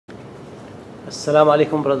Assalamu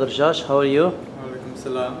alaikum, Brother Josh. How are you? Walaikum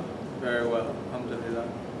salam. Very well, alhamdulillah.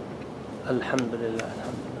 Alhamdulillah,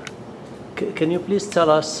 alhamdulillah. Can you please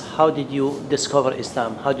tell us, how did you discover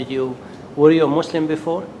Islam? Were you a Muslim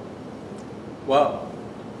before? Well,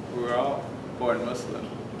 we were all born Muslim,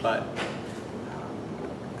 but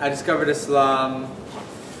I discovered Islam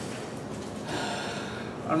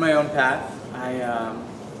on my own path.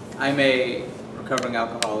 I'm a recovering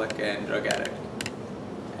alcoholic and drug addict,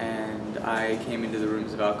 and I came into the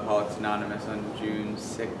rooms of Alcoholics Anonymous on June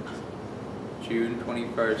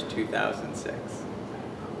 21st, 2006.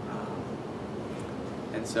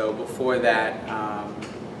 And so before that,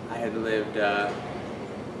 I had lived a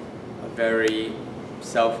very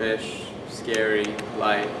selfish, scary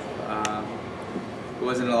life. There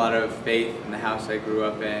wasn't a lot of faith in the house I grew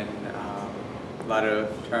up in, a lot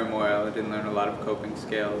of turmoil. I didn't learn a lot of coping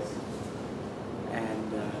skills,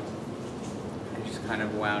 and I just kind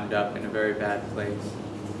of wound up in a very bad place.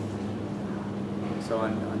 So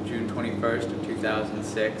on June 21st of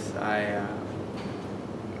 2006, I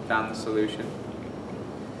found the solution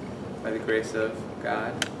by the grace of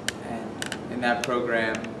God, and in that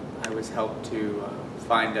program I was helped to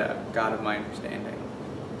find a God of my understanding.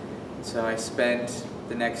 So I spent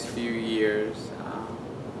the next few years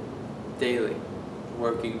daily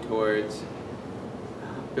working towards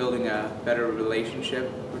building a better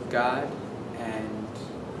relationship with God and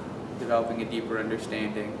developing a deeper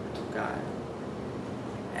understanding of God.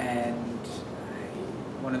 And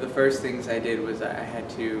one of the first things I did was I had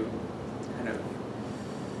to kind of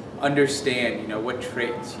understand, what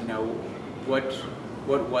traits,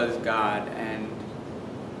 what was God. And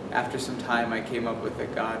after some time I came up with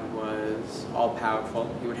that God was all-powerful.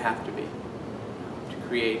 He would have to be, to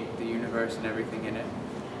create the universe and everything in it.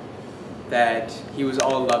 That He was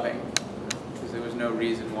all-loving, because there was no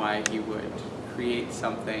reason why He would create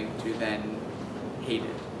something to then hate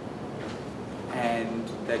it. And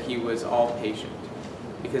that He was all-patient,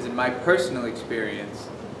 because in my personal experience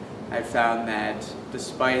I found that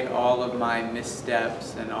despite all of my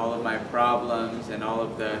missteps and all of my problems and all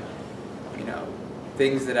of the,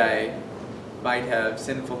 things that I might have,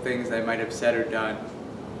 sinful things that I might have said or done,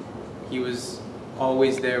 He was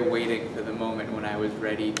always there waiting for the moment when I was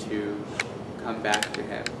ready to come back to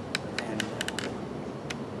Him.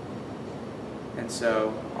 And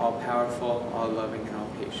so, all-powerful, all-loving, and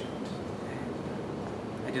all-patient.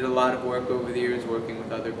 I did a lot of work over the years working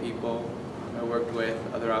with other people. I worked with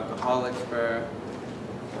other alcoholics for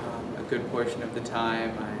a good portion of the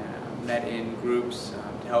time. I met in groups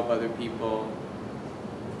to help other people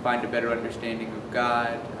find a better understanding of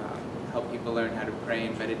God, help people learn how to pray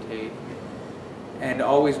and meditate, and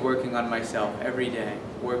always working on myself every day,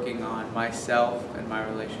 working on myself and my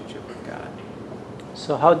relationship with God.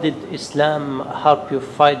 So how did Islam help you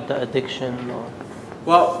fight the addiction?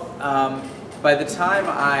 Well, by the time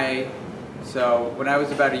when I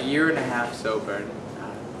was about a year and a half sober,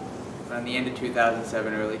 on the end of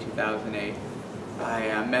 2007, early 2008,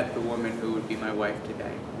 I met the woman who would be my wife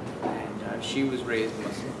today, and she was raised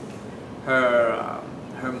Muslim.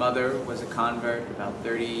 Her mother was a convert about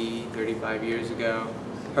 35 years ago.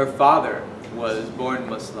 Her father was born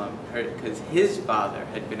Muslim because his father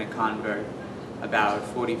had been a convert about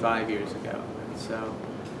 45 years ago. And so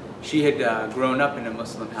she had grown up in a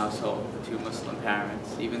Muslim household with two Muslim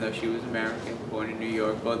parents, even though she was American, born in New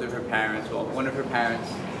York. Both of her parents, well, one of her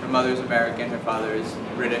parents, her mother's American, her father is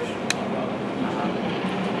British.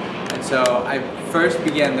 And so I first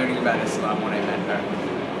began learning about Islam when I met her.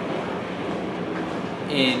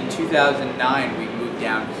 In 2009, we moved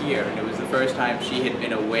down here, and it was the first time she had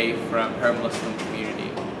been away from her Muslim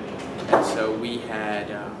community. And so we had,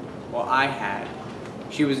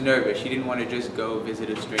 she was nervous. She didn't want to just go visit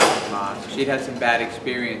a strange mosque. She'd had some bad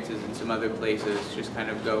experiences in some other places, just kind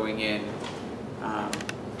of going in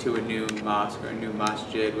to a new mosque or a new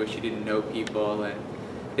masjid where she didn't know people, and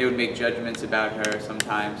they would make judgments about her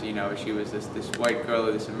sometimes, she was this white girl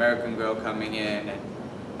or this American girl coming in and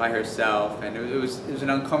by herself, and it was an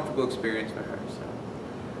uncomfortable experience for her. So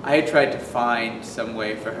I had tried to find some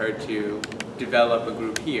way for her to develop a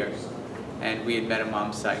group here, and we had met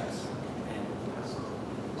Imam Sykes.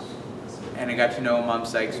 And I got to know Imam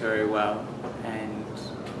Sykes very well, and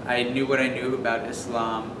I knew what I knew about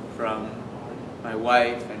Islam from my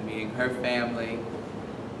wife and meeting her family.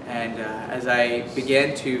 And as I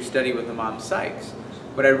began to study with Imam Sykes,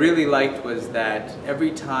 what I really liked was that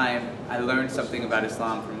every time I learned something about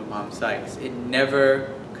Islam from Imam Sykes, it never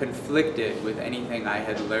conflicted with anything I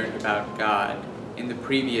had learned about God in the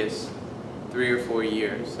previous 3 or 4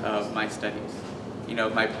 years of my studies.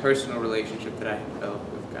 My personal relationship that I had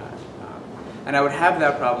developed with God. And I would have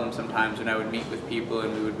that problem sometimes when I would meet with people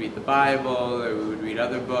and we would read the Bible or we would read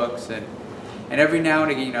other books, and every now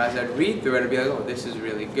and again, as I'd read through it, I'd be like, oh, this is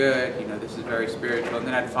really good, this is very spiritual, and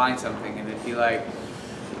then I'd find something and it'd be like,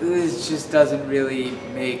 this just doesn't really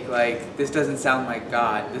make, this doesn't sound like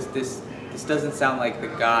God. This doesn't sound like the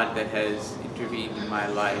God that has intervened in my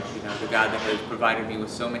life, the God that has provided me with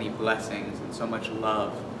so many blessings and so much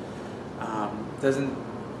love. Doesn't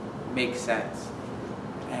make sense.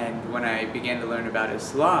 And when I began to learn about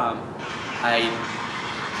Islam,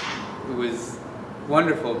 it was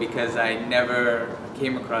wonderful because I never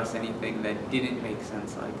came across anything that didn't make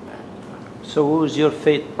sense like that. So what was your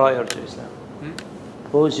faith prior to Islam?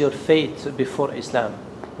 What was your faith before Islam?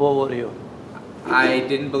 What were you? I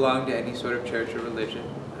didn't belong to any sort of church or religion.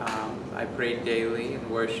 I prayed daily and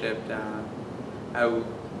worshipped. I would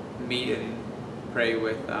meet and pray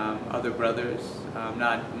with other brothers,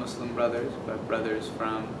 not Muslim brothers, but brothers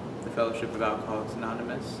from the Fellowship of Alcoholics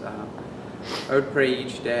Anonymous. I would pray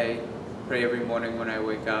each day, pray every morning when I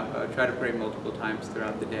wake up. I would try to pray multiple times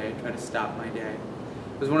throughout the day, try to stop my day.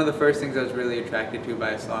 It was one of the first things I was really attracted to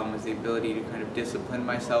by Islam, was the ability to kind of discipline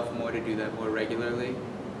myself more, to do that more regularly.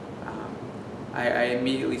 I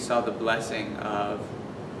immediately saw the blessing of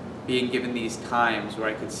being given these times where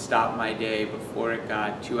I could stop my day before it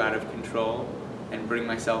got too out of control and bring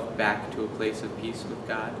myself back to a place of peace with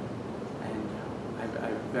God. And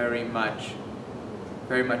I very much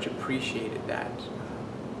appreciated that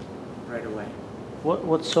right away.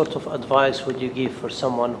 What sort of advice would you give for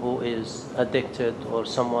someone who is addicted, or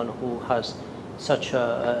someone who has such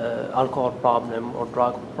a alcohol problem or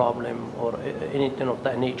drug problem or anything of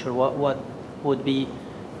that nature? What would be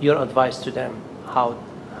your advice to them? How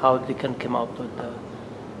they can come out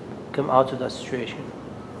of that situation?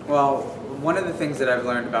 Well, one of the things that I've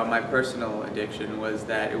learned about my personal addiction was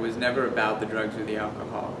that it was never about the drugs or the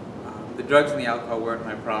alcohol. The drugs and the alcohol weren't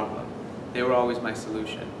my problem. They were always my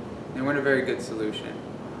solution. They weren't a very good solution,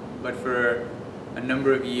 but for a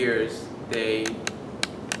number of years they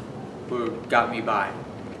got me by.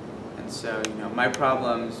 And so, my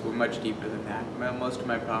problems were much deeper than that. Most of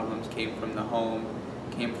my problems came from the home,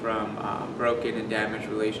 came from broken and damaged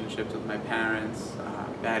relationships with my parents,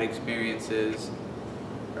 bad experiences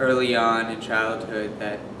early on in childhood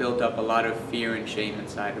that built up a lot of fear and shame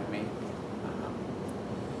inside of me.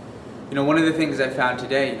 One of the things I found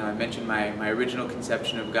today, I mentioned my original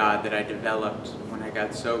conception of God that I developed when I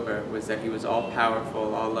got sober was that He was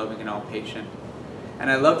all-powerful, all-loving, and all-patient. And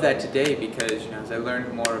I love that today because, as I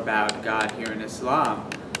learned more about God here in Islam,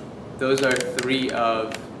 those are 3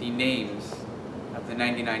 of the names, of the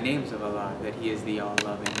 99 names of Allah, that He is the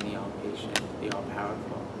all-loving, the all-patient, the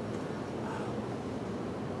all-powerful.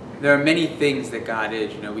 There are many things that God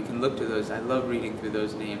is, we can look to those. I love reading through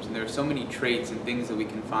those names, and there are so many traits and things that we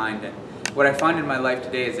can find. And what I find in my life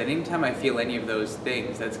today is that anytime I feel any of those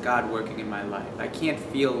things, that's God working in my life. I can't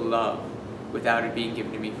feel love without it being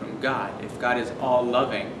given to me from God. If God is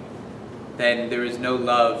all-loving, then there is no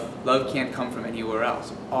love. Love can't come from anywhere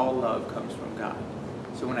else. All love comes from God.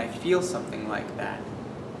 So when I feel something like that,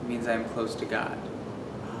 it means I'm close to God.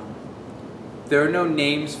 There are no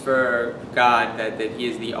names for God that He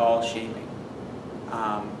is the all-shaming.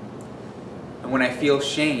 And when I feel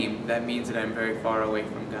shame, that means that I'm very far away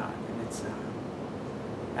from God.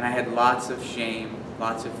 And I had lots of shame,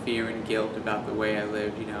 lots of fear and guilt about the way I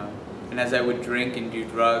lived, And as I would drink and do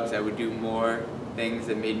drugs, I would do more things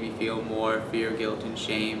that made me feel more fear, guilt, and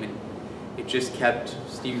shame. And it just kept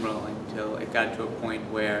steamrolling until it got to a point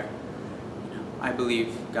where, I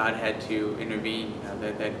believe God had to intervene,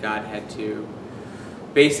 that God had to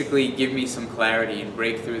basically give me some clarity and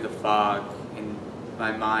break through the fog in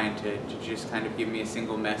my mind to just kind of give me a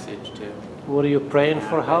single message to... Were you praying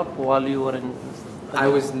for help while you were in... I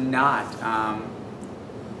was not.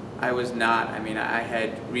 I was not. I mean, I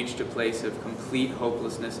had reached a place of complete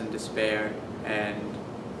hopelessness and despair, and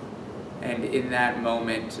in that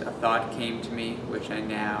moment a thought came to me which I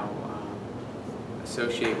now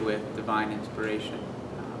associate with divine inspiration.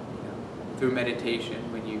 Through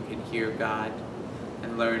meditation, when you can hear God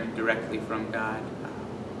and learn directly from God,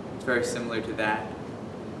 it's very similar to that.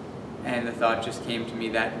 And the thought just came to me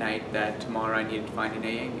that night that tomorrow I needed to find an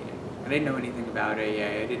AA meeting. I didn't know anything about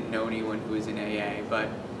AA, I didn't know anyone who was in AA, but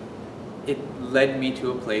it led me to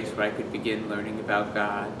a place where I could begin learning about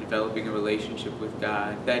God, developing a relationship with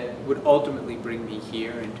God that would ultimately bring me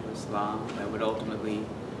here into Islam, that would ultimately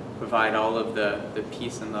provide all of the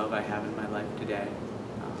peace and love I have in my life today.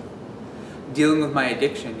 Dealing with my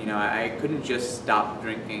addiction, I couldn't just stop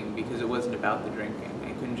drinking because it wasn't about the drinking.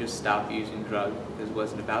 I couldn't just stop using drugs because it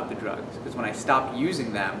wasn't about the drugs. Because when I stopped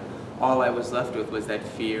using them, all I was left with was that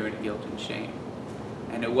fear and guilt and shame.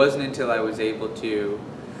 And it wasn't until I was able to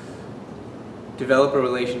develop a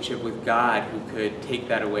relationship with God who could take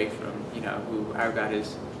that away from, who our God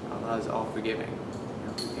is, Allah is all forgiving,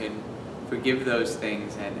 who can forgive those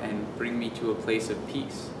things and bring me to a place of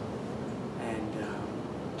peace. And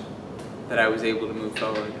that I was able to move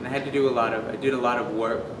forward. And I did a lot of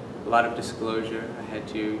work, a lot of disclosure. I had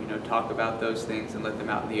to, talk about those things and let them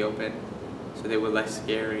out in the open so they were less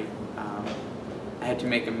scary. I had to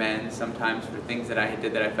make amends sometimes for things that I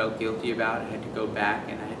did that I felt guilty about. I had to go back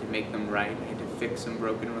and I had to make them right. I had to fix some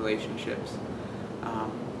broken relationships.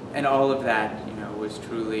 And all of that, was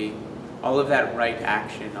truly, all of that right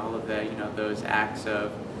action, all of that, those acts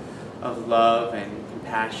of love and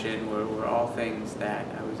compassion were all things that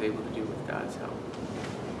I was able to do with God's help.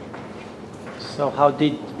 So how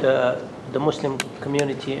did the Muslim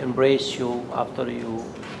community embrace you after you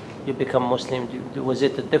become Muslim? Was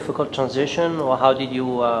it a difficult transition, or how did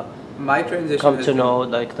you My transition come to know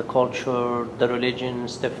like the culture, the religion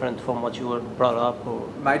is different from what you were brought up? Or?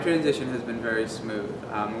 My transition has been very smooth.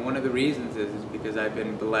 One of the reasons is because I've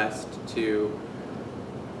been blessed to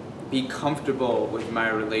be comfortable with my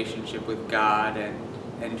relationship with God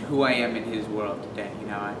and who I am in His world today.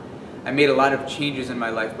 I made a lot of changes in my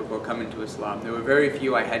life before coming to Islam. There were very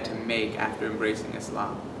few I had to make after embracing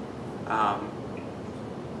Islam.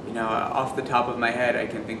 Off the top of my head, I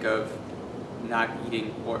can think of not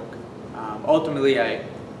eating pork. Ultimately, I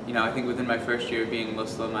think within my first year of being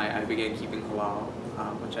Muslim, I began keeping halal,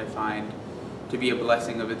 which I find to be a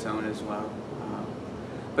blessing of its own as well.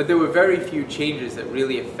 But there were very few changes that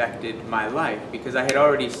really affected my life because I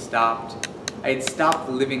had stopped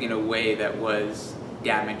living in a way that was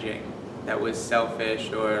damaging, that was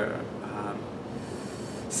selfish or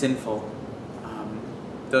sinful.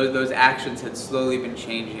 Those actions had slowly been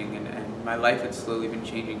changing, and my life had slowly been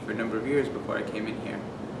changing for a number of years before I came in here.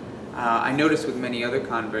 I noticed with many other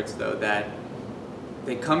converts, though, that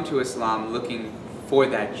they come to Islam looking for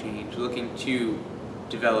that change, looking to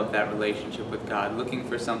develop that relationship with God, looking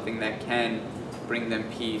for something that can bring them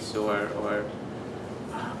peace or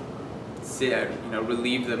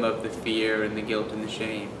relieve them of the fear and the guilt and the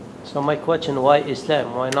shame. So my question, why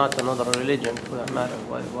Islam? Why not another religion for that matter?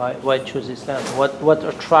 Why choose Islam? What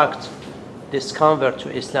attracts this convert to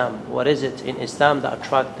Islam? What is it in Islam that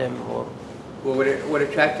attracts them? Or well, what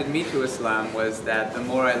attracted me to Islam was that the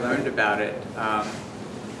more I learned about it,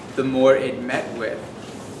 the more it met with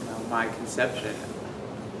my conception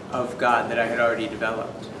of God that I had already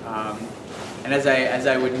developed. And as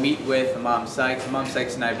I would meet with Imam Sykes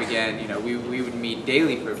and I began, we would meet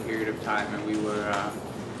daily for a period of time, and we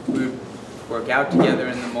would work out together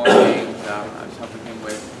in the morning. I was helping him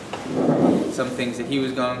with some things that he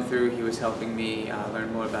was going through. He was helping me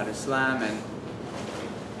learn more about Islam,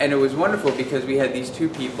 and it was wonderful because we had these two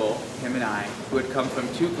people, him and I, who had come from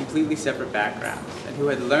two completely separate backgrounds and who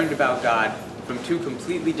had learned about God from two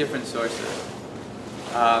completely different sources.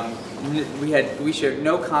 We shared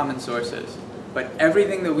no common sources, but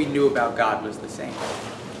everything that we knew about God was the same.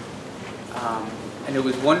 And it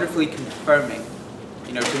was wonderfully confirming,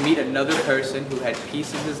 to meet another person who had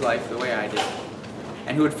peace in his life the way I did,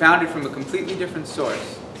 and who had found it from a completely different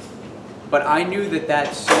source. But I knew that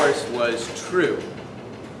that source was true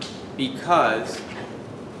because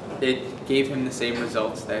it gave him the same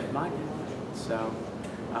results that mine did. So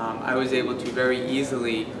I was able to very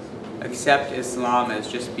easily accept Islam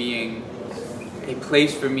as just being a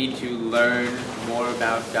place for me to learn more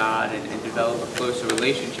about God and develop a closer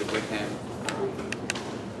relationship with Him,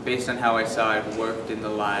 based on how I saw it worked in the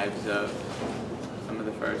lives of some of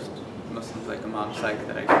the first Muslims like Imam Sykes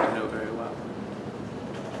that I got to know very well.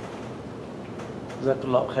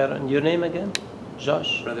 Jazakallah khair. And your name again?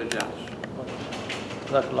 Josh? Brother Josh.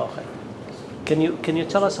 Jazakallah khair. Can you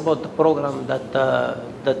tell us about the program that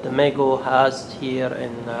the Mago has here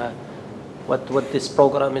and what this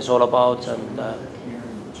program is all about? And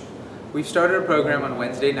we've started a program on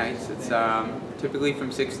Wednesday nights. It's typically from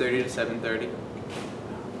 6:30 to 7:30.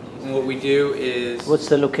 And what we do is... What's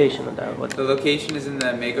the location of that? The location is in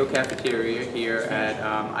the Mago cafeteria here at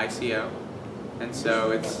ICO. And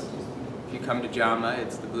so it's, if you come to Jama,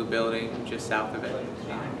 it's the blue building just south of it.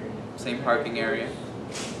 Same parking area.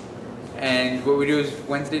 And what we do is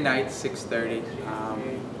Wednesday nights, 6:30.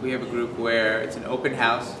 We have a group where it's an open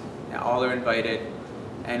house. All are invited.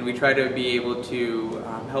 And we try to be able to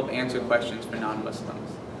help answer questions for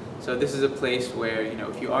non-Muslims. So this is a place where,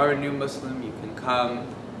 if you are a new Muslim, you can come.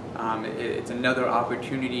 It's another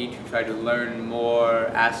opportunity to try to learn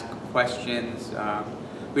more, ask questions.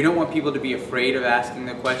 We don't want people to be afraid of asking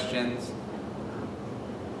the questions.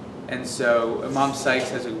 And so Imam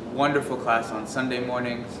Sykes has a wonderful class on Sunday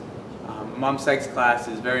mornings. Imam Sykes' class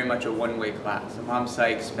is very much a one-way class. Imam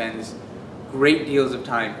Sykes spends great deals of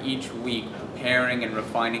time each week preparing and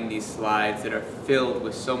refining these slides that are filled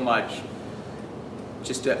with so much,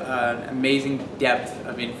 just an amazing depth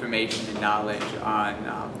of information and knowledge on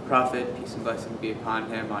the Prophet, peace and blessing be upon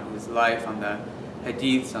him, on his life, on the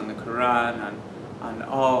hadiths, on the Quran, on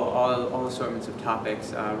all assortments of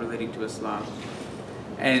topics relating to Islam.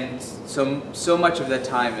 And so much of that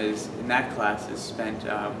time is in that class is spent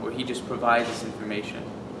where he just provides this information.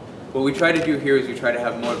 What we try to do here is we try to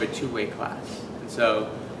have more of a two-way class. And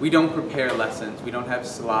so we don't prepare lessons. We don't have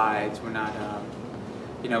slides. We're not,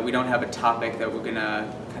 we don't have a topic that we're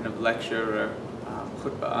gonna kind of lecture or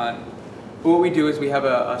khutbah on. But what we do is we have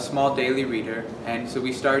a small daily reader, and so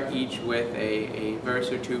we start each with a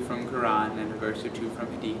verse or two from Quran and a verse or two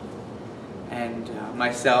from Hadith. And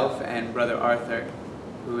myself and Brother Arthur,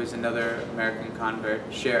 who is another American convert,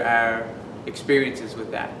 share our experiences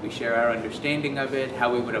with that. We share our understanding of it,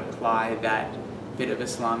 how we would apply that bit of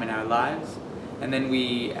Islam in our lives. And then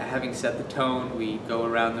we, having set the tone, we go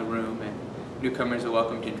around the room and newcomers are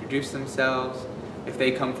welcome to introduce themselves. If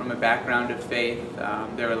they come from a background of faith,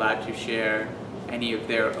 they're allowed to share any of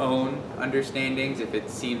their own understandings. If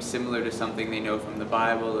it seems similar to something they know from the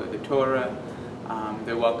Bible or the Torah,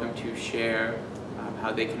 they're welcome to share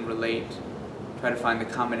how they can relate, try to find the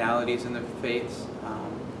commonalities in the faiths.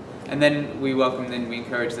 And then we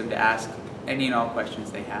encourage them to ask any and all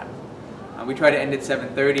questions they have. We try to end at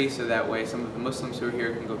 7:30 so that way some of the Muslims who are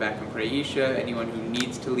here can go back and pray Isha. Anyone who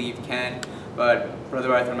needs to leave can. But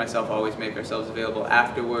Brother Arthur and myself always make ourselves available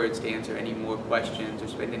afterwards to answer any more questions or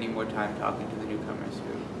spend any more time talking to the newcomers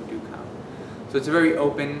who do come. So it's a very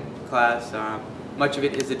open class. Much of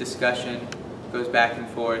it is a discussion, goes back and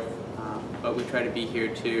forth, but we try to be here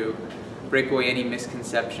to break away any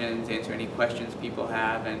misconceptions, answer any questions people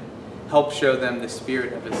have, and help show them the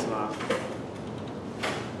spirit of Islam.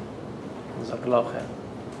 Jazakallah khair.